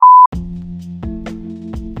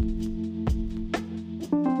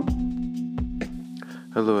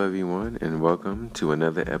Hello, everyone, and welcome to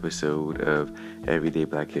another episode of Everyday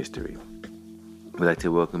Black History. We'd like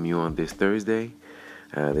to welcome you on this Thursday,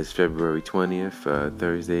 this February 20th,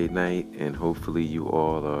 Thursday night, and hopefully you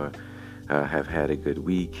all have had a good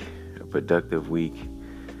week, a productive week.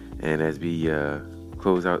 And as we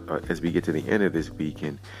close out, as we get to the end of this week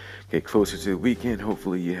and get closer to the weekend,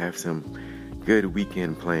 hopefully you have some good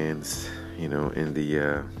weekend plans,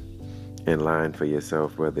 in line for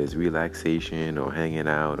yourself, whether it's relaxation or hanging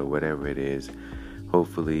out or whatever it is.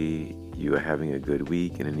 Hopefully you are having a good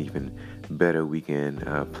week and an even better weekend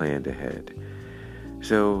planned ahead.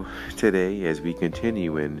 So today, as we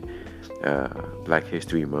continue in Black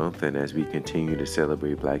History Month and as we continue to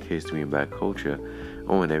celebrate Black history and Black culture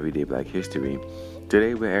on Everyday Black History,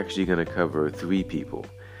 today we're actually going to cover three people.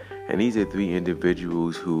 And these are three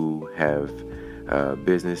individuals who have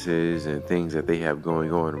businesses and things that they have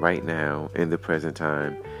going on right now in the present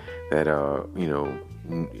time that are,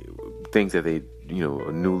 things that they,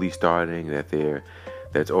 newly starting,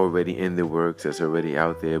 that's already in the works, that's already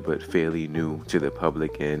out there, but fairly new to the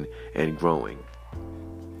public and growing.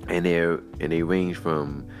 And they range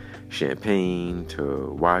from champagne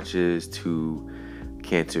to watches to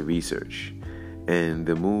cancer research. And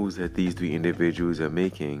the moves that these three individuals are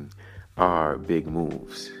making are big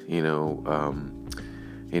moves.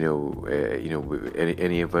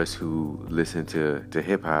 Any of us who listen to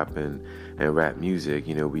hip hop and rap music,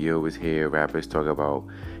 we always hear rappers talk about,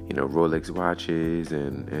 Rolex watches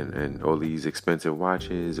and all these expensive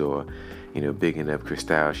watches, or, bigging up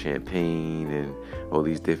Cristal champagne and all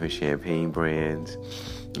these different champagne brands,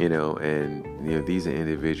 and, these are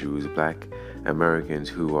individuals, Black Americans,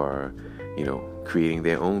 who are, creating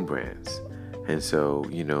their own brands. And so,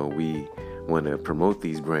 we want to promote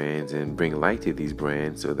these brands and bring light to these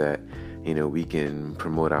brands so that, we can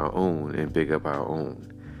promote our own and big up our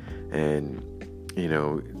own. And,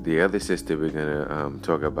 the other sister we're going to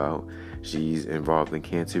talk about, she's involved in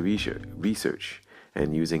cancer research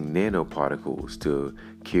and using nanoparticles to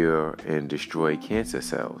cure and destroy cancer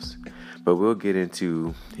cells. But we'll get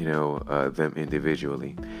into, them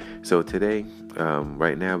individually. So today,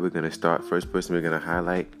 right now, we're going to start. First person we're going to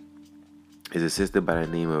highlight is a sister by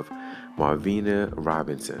the name of Marvina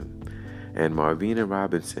Robinson. And Marvina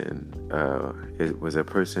Robinson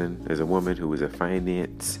is a woman who was a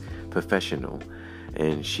finance professional,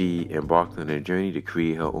 and she embarked on a journey to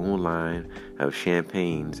create her own line of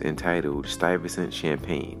champagnes entitled Stuyvesant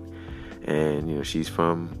Champagne. And she's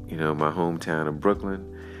from my hometown of Brooklyn,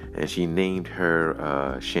 and she named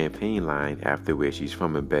her champagne line after where she's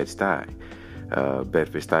from in Bed-Stuy,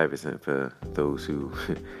 Bedford-Stuyvesant, for those who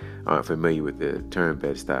aren't familiar with the term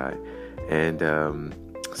Bed-Stuy. And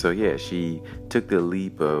she took the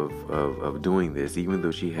leap of doing this, even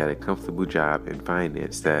though she had a comfortable job in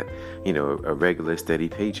finance that, a regular steady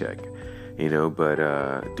paycheck, but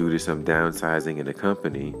due to some downsizing in the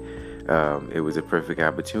company, it was a perfect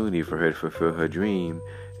opportunity for her to fulfill her dream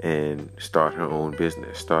and start her own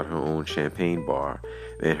business, start her own champagne bar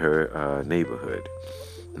in her neighborhood.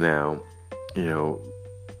 Now,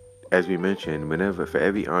 as we mentioned, for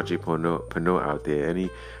every entrepreneur out there, any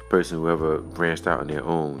person who ever branched out on their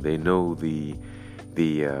own, they know the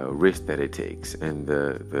risk that it takes and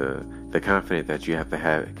the confidence you have to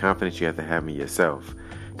have in yourself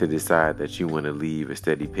to decide that you want to leave a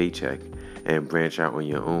steady paycheck and branch out on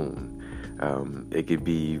your own. It could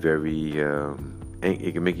be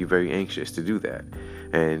it can make you very anxious to do that,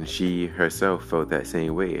 and she herself felt that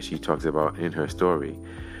same way, as she talks about in her story.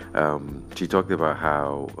 She talked about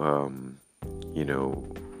how,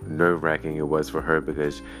 nerve-wracking it was for her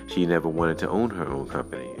because she never wanted to own her own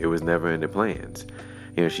company. It was never in the plans.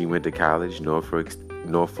 She went to college,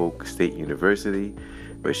 Norfolk State University,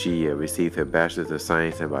 where she received her Bachelor's of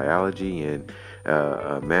Science in Biology and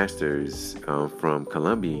a Master's from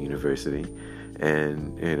Columbia University.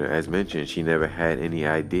 And, as mentioned, she never had any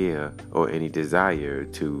idea or any desire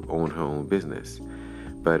to own her own business.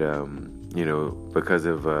 But, because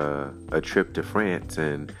of a trip to France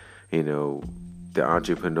and, the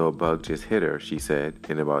entrepreneur bug just hit her, she said,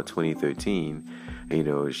 in about 2013,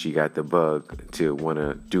 she got the bug to want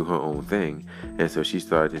to do her own thing. And so she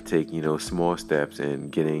started to take, small steps in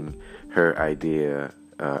getting her idea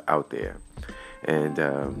out there. And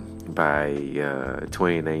by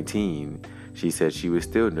 2019, she said she was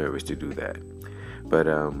still nervous to do that. But,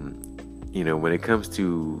 when it comes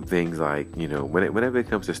to things like, whenever it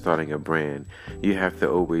comes to starting a brand, you have to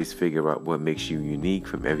always figure out what makes you unique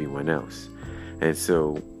from everyone else. And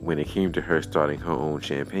so when it came to her starting her own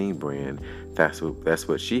champagne brand, that's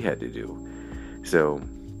what she had to do. So,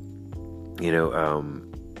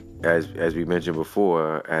 as we mentioned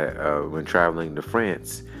before, when traveling to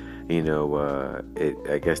France,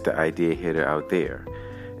 I guess the idea hit her out there.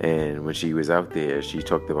 And when she was out there, she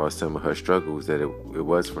talked about some of her struggles that it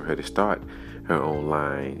was for her to start her own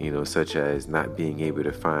line, such as not being able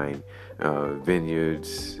to find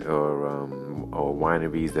vineyards or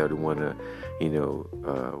wineries that would want to,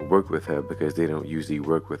 work with her, because they don't usually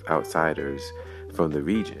work with outsiders from the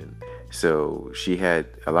region. So she had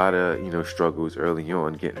a lot of, struggles early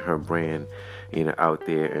on getting her brand, out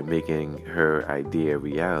there and making her idea a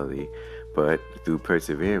reality. But through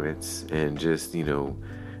perseverance and just,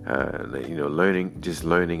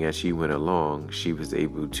 learning as she went along, she was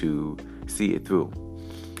able to see it through.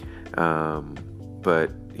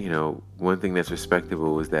 But one thing that's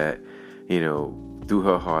respectable is that, through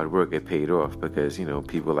her hard work, it paid off, because,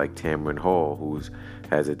 people like Tamron Hall, who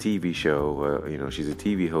has a TV show, she's a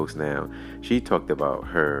TV host now. She talked about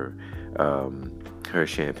her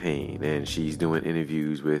champagne, and she's doing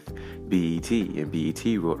interviews with BET, and BET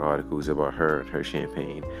wrote articles about her and her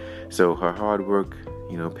champagne. So her hard work,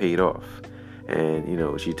 paid off,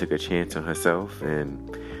 and, she took a chance on herself,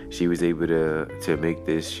 and she was able to make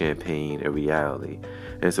this champagne a reality.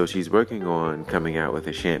 And so she's working on coming out with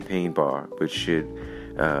a champagne bar, which should,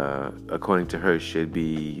 according to her, should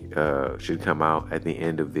come out at the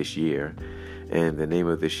end of this year. And the name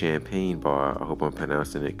of the champagne bar, I hope I'm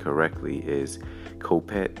pronouncing it correctly, is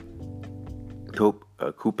Coupet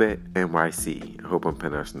NYC. I hope I'm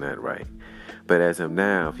pronouncing that right. But as of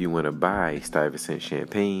now, if you want to buy Stuyvesant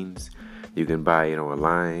champagnes, you can buy it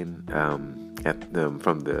online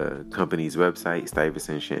from the company's website,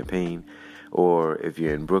 Stuyvesant Champagne. Or if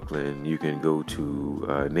you're in Brooklyn, you can go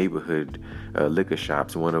to neighborhood liquor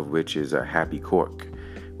shops, one of which is Happy Cork,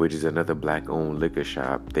 which is another black-owned liquor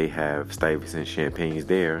shop. They have Stuyvesant champagnes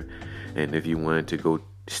there. And if you wanted to go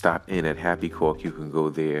stop in at Happy Cork, you can go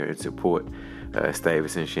there and support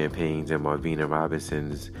Stuyvesant champagnes and Marvina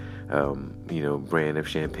Robinson's, brand of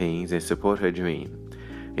champagnes, and support her dream.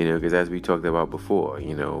 Because as we talked about before,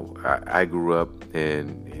 I grew up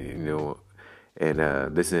and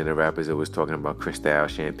listening to rappers that was talking about Cristal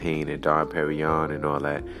champagne and Dom Perignon and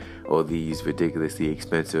all these ridiculously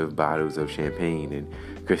expensive bottles of champagne, and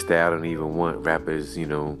Cristal don't even want rappers,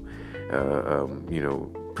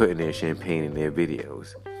 putting their champagne in their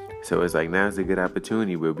videos. So it's like, now's a good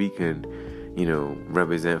opportunity where we can,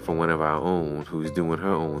 represent for one of our own who's doing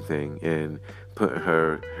her own thing and putting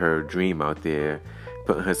her dream out there,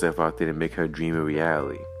 putting herself out there to make her dream a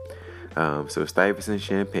reality. So Stuyvesant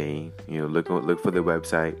Champagne, look for the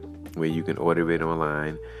website where you can order it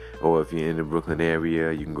online, or if you're in the Brooklyn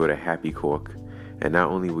area, you can go to Happy Cork. And not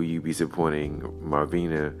only will you be supporting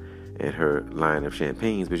Marvina and her line of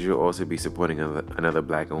champagnes, but you'll also be supporting another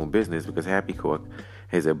black-owned business, because Happy Cork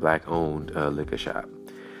is a black-owned liquor shop.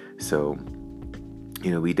 So,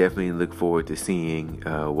 we definitely look forward to seeing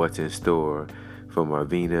what's in store for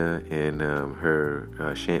Marvina and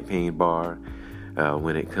her champagne bar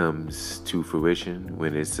when it comes to fruition,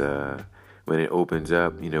 when it opens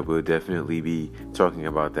up. We'll definitely be talking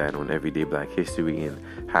about that on Everyday Black History and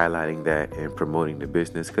highlighting that and promoting the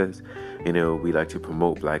business, because we like to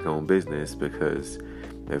promote black-owned business, because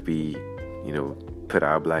if we put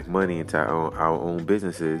our black money into our own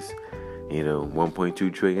businesses,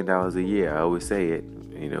 $1.2 trillion a year. I always say it.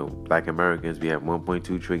 Black Americans, we have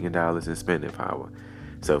 $1.2 trillion in spending power.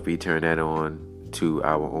 So if we turn that on to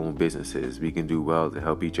our own businesses, we can do well to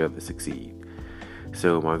help each other succeed.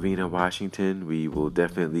 So Marvina Washington, we will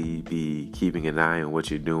definitely be keeping an eye on what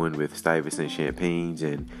you're doing with Stuyvesant Champagnes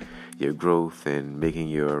and your growth and making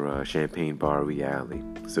your champagne bar a reality.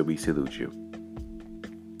 So we salute you.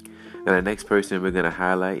 And the next person we're going to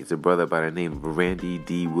highlight is a brother by the name of Randy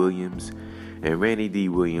D. Williams. And Randy D.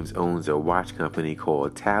 Williams owns a watch company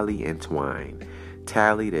called Talley and Twine.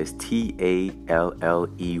 Talley, that's Talley,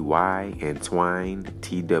 and Twine, Twine.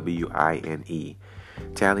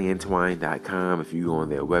 TalleyandTwine.com. If you go on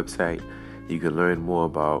their website, you can learn more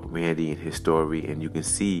about Randy and his story, and you can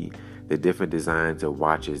see the different designs of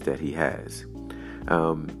watches that he has.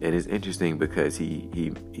 And it's interesting because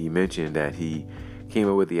he mentioned that he came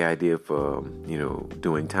up with the idea for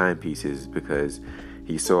doing timepieces, because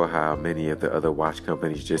he saw how many of the other watch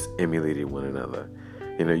companies just emulated one another.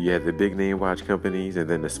 You had the big name watch companies, and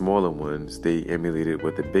then the smaller ones, they emulated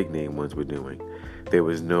what the big name ones were doing. There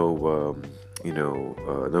was no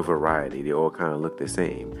no variety. They all kind of looked the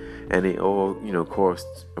same, and they all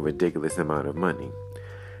cost a ridiculous amount of money.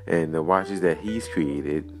 And the watches that he's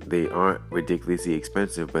created, they aren't ridiculously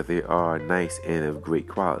expensive, but they are nice and of great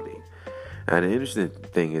quality. And the interesting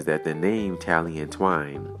thing is that the name Talley and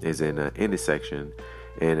Twine is an intersection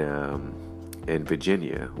and in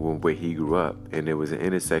Virginia, where he grew up, and there was an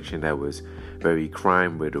intersection that was very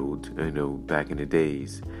crime riddled, back in the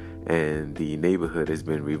days, and the neighborhood has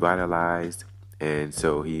been revitalized. And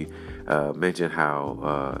so he mentioned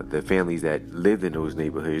how the families that lived in those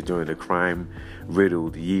neighborhoods during the crime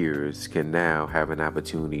riddled years can now have an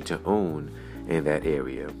opportunity to own in that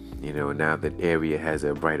area. Now that area has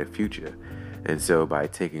a brighter future. And so by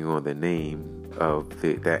taking on the name of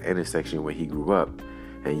that intersection where he grew up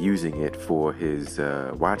and using it for his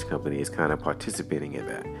watch company, is kind of participating in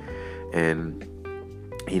that. And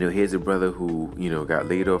here's a brother who got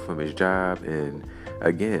laid off from his job, and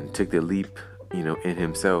again took the leap in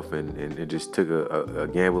himself, and just took a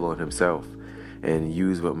gamble on himself, and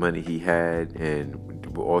used what money he had, and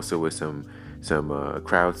also with some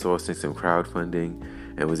crowdsourcing, some crowdfunding,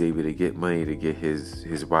 and was able to get money to get his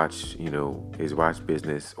watch his watch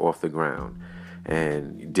business off the ground,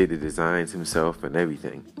 and did the designs himself and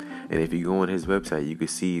everything. And if you go on his website, you can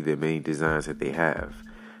see the main designs that they have.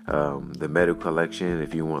 The metal collection,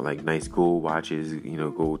 if you want like nice gold watches,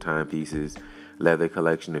 gold timepieces. Leather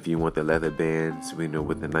collection, if you want the leather bands,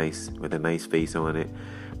 with a nice face on it.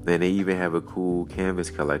 Then they even have a cool canvas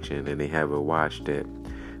collection, and they have a watch that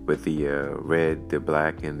with the red, the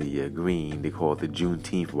black, and the green. They call it the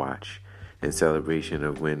Juneteenth watch, in celebration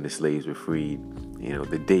of when the slaves were freed.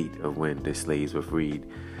 The date of when the slaves were freed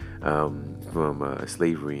from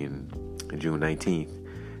slavery in June 19th.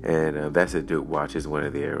 And that's a dope watch. It's one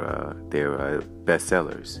of their best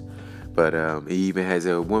sellers. But he even has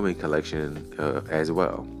a woman collection as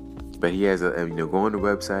well. But he has go on the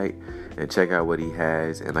website and check out what he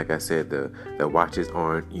has. And like I said, the watches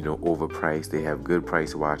aren't overpriced. They have good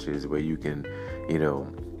price watches where you can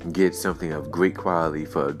get something of great quality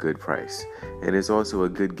for a good price. And it's also a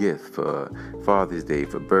good gift for Father's Day,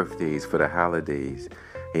 for birthdays, for the holidays.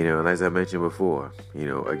 And as I mentioned before,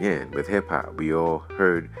 again, with hip hop, we all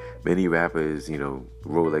heard many rappers,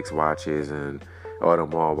 Rolex watches and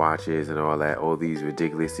Audemars watches and all that, all these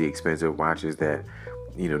ridiculously expensive watches that,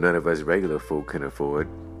 none of us regular folk can afford.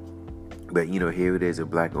 But, here it is, a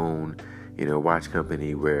black-owned, watch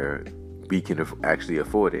company where we can actually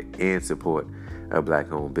afford it and support a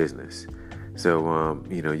black-owned business. So,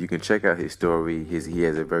 you can check out his story. He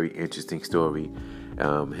has a very interesting story,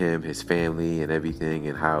 him, his family, and everything,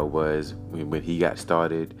 and how it was when he got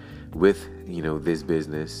started with, this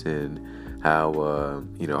business, and how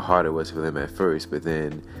hard it was for them at first, but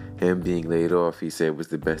then him being laid off, he said, was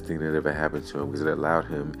the best thing that ever happened to him, because it allowed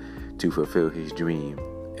him to fulfill his dream,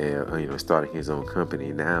 and starting his own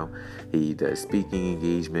company. Now he does speaking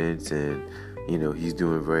engagements, and he's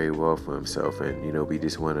doing very well for himself. And we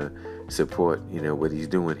just want to support what he's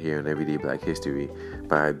doing here in Everyday Black History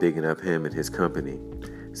by bigging up him and his company.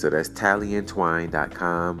 So that's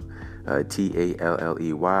TalleyandTwine.com, TALLEY,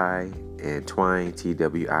 and Twine,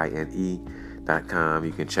 TWINE.com.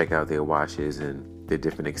 You can check out their watches and the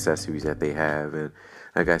different accessories that they have. And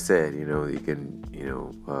like I said, you can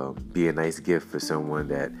be a nice gift for someone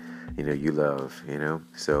that you love.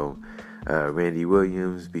 So Randy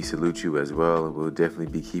Williams, we salute you as well, and we'll definitely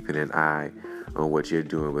be keeping an eye on what you're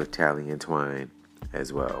doing with Tally and Twine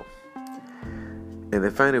as well. And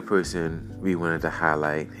the final person we wanted to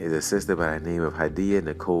highlight is a sister by the name of Hadia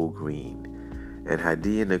Nicole Green. And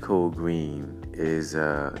Hadia Nicole Green is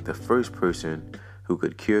the first person who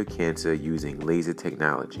could cure cancer using laser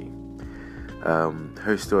technology.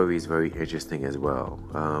 Her story is very interesting as well.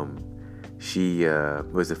 She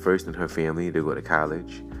was the first in her family to go to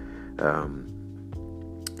college.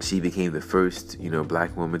 She became the first,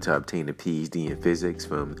 black woman to obtain a PhD in physics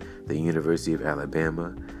from the University of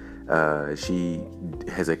Alabama. She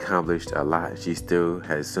has accomplished a lot. She still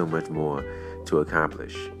has so much more to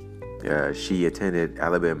accomplish. She attended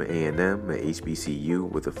Alabama A&M at HBCU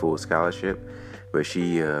with a full scholarship, where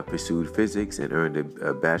she pursued physics and earned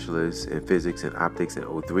a bachelor's in physics and optics in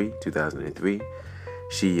 2003.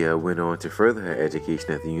 She went on to further her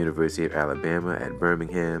education at the University of Alabama at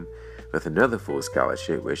Birmingham with another full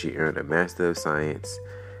scholarship, where she earned a Master of Science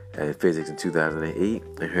in Physics in 2008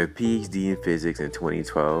 and her PhD in Physics in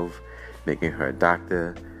 2012, making her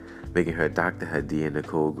Dr. Hadia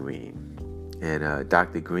Nicole Green. And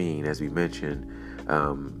Dr. Green, as we mentioned,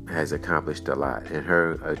 has accomplished a lot. And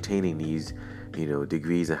her attaining these,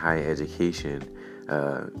 degrees in higher education,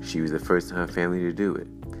 she was the first in her family to do it.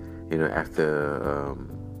 After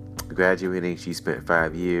graduating, she spent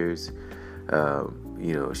 5 years.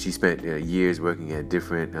 She spent years working at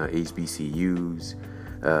different HBCUs.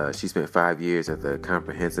 She spent 5 years at the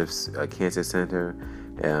Comprehensive Cancer Center,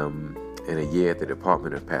 and a year at the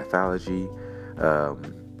Department of Pathology.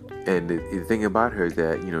 And the thing about her is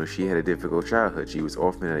that, she had a difficult childhood. She was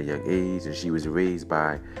orphaned at a young age, and she was raised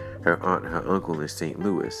by her aunt and her uncle in St.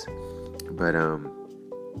 Louis. But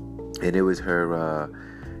and it was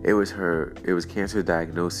cancer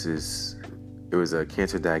diagnosis. It was a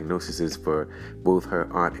cancer diagnosis for both her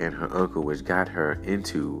aunt and her uncle, which got her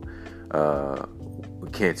into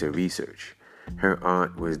cancer research. Her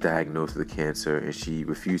aunt was diagnosed with cancer, and she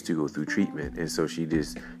refused to go through treatment, and so she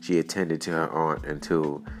attended to her aunt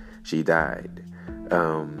until she died.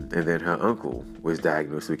 And then her uncle was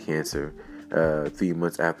diagnosed with cancer 3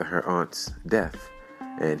 months after her aunt's death,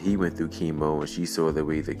 and he went through chemo, and she saw the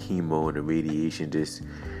way the chemo and the radiation just,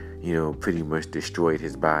 pretty much destroyed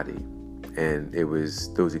his body. And it was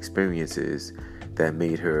those experiences that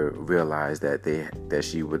made her realize that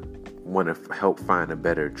she would want to help find a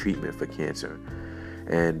better treatment for cancer.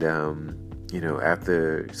 And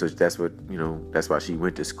that's why she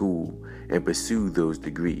went to school and pursued those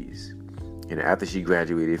degrees. After she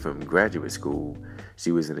graduated from graduate school,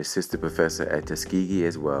 she was an assistant professor at Tuskegee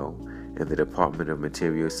as well, in the Department of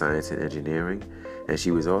Material Science and Engineering, and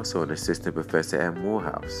she was also an assistant professor at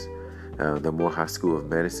Morehouse, the Morehouse School of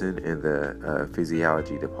Medicine, in the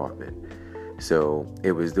physiology department. So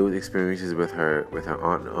it was those experiences with her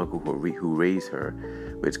aunt and uncle who raised her,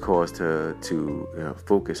 which caused her to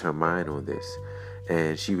focus her mind on this.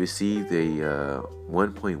 And she received a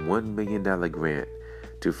 $1.1 million grant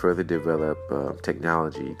to further develop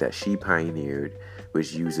technology that she pioneered,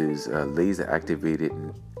 which uses laser activated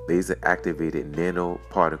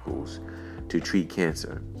nanoparticles to treat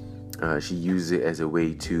cancer. She uses it as a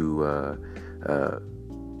way to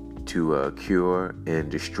cure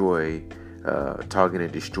and destroy, target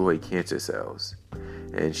and destroy cancer cells.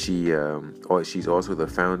 And she's also the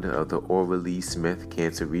founder of the Aura Smith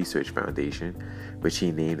Cancer Research Foundation, which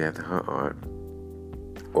she named after her aunt,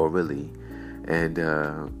 Aura Lee. And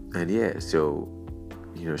yeah, so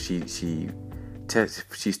she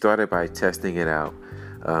started by testing it out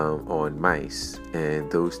on mice,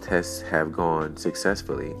 and those tests have gone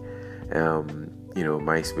successfully.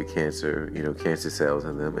 Mice with cancer, cancer cells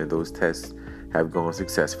in them, and those tests have gone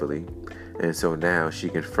successfully. And so now she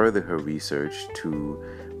can further her research to,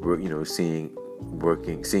 seeing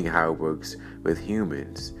how it works with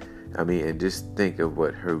humans. And just think of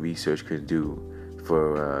what her research can do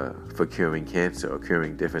for curing cancer or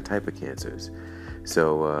curing different type of cancers.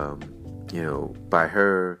 So, by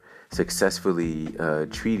her successfully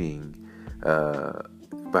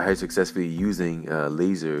using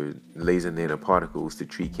laser nanoparticles to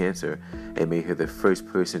treat cancer, it made her the first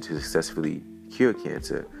person to successfully cure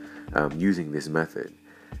cancer using this method.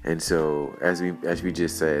 And so, as we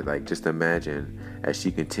just said, just imagine as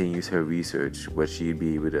she continues her research, what she'd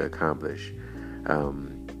be able to accomplish.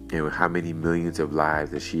 How many millions of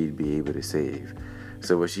lives that she'd be able to save.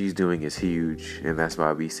 So what she's doing is huge, and that's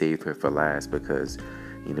why we saved her for last, because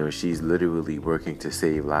she's literally working to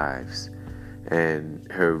save lives, and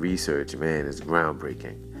her research, man, is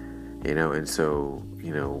groundbreaking. And so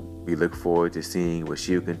we look forward to seeing what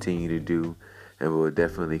she'll continue to do, and we'll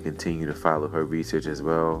definitely continue to follow her research as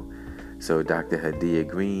well. So Dr. Hadia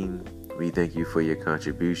Green, we thank you for your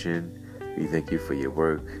contribution. We thank you for your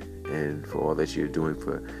work and for all that you're doing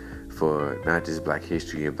for not just Black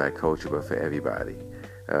history and Black culture, but for everybody.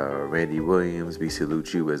 Randy Williams, we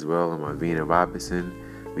salute you as well. And Marvina Robinson,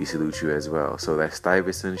 we salute you as well. So that's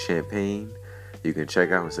Stuyvesant Champagne. You can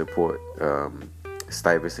check out and support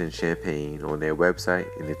Stuyvesant Champagne on their website.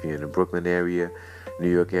 And if you're in the Brooklyn area, New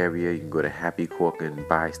York area, you can go to Happy Cork and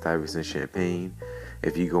buy Stuyvesant Champagne.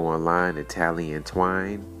 If you go online at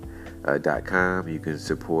tallyandtwine.com, you can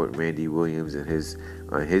support Randy Williams and his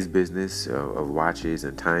business of watches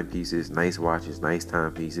and timepieces, nice watches, nice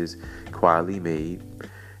timepieces, quality made.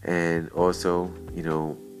 And also,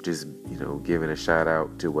 giving a shout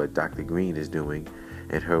out to what Dr. Green is doing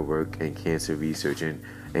and her work in cancer research and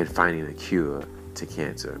finding a cure to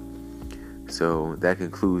cancer. So that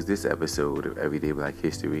concludes this episode of Everyday Black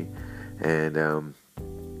History. And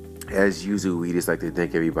as usual, we just like to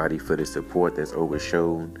thank everybody for the support that's always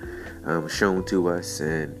shown to us.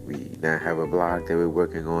 And we now have a blog that we're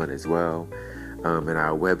working on as well. And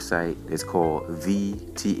our website is called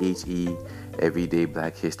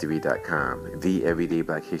everydayblackhistory.com.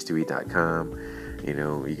 everydayblackhistory.com.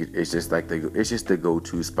 It's just the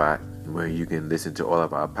go-to spot where you can listen to all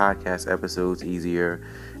of our podcast episodes easier,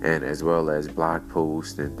 and as well as blog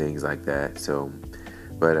posts and things like that. So,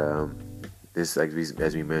 but this,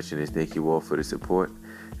 as we mentioned, is thank you all for the support,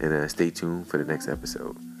 and stay tuned for the next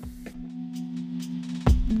episode.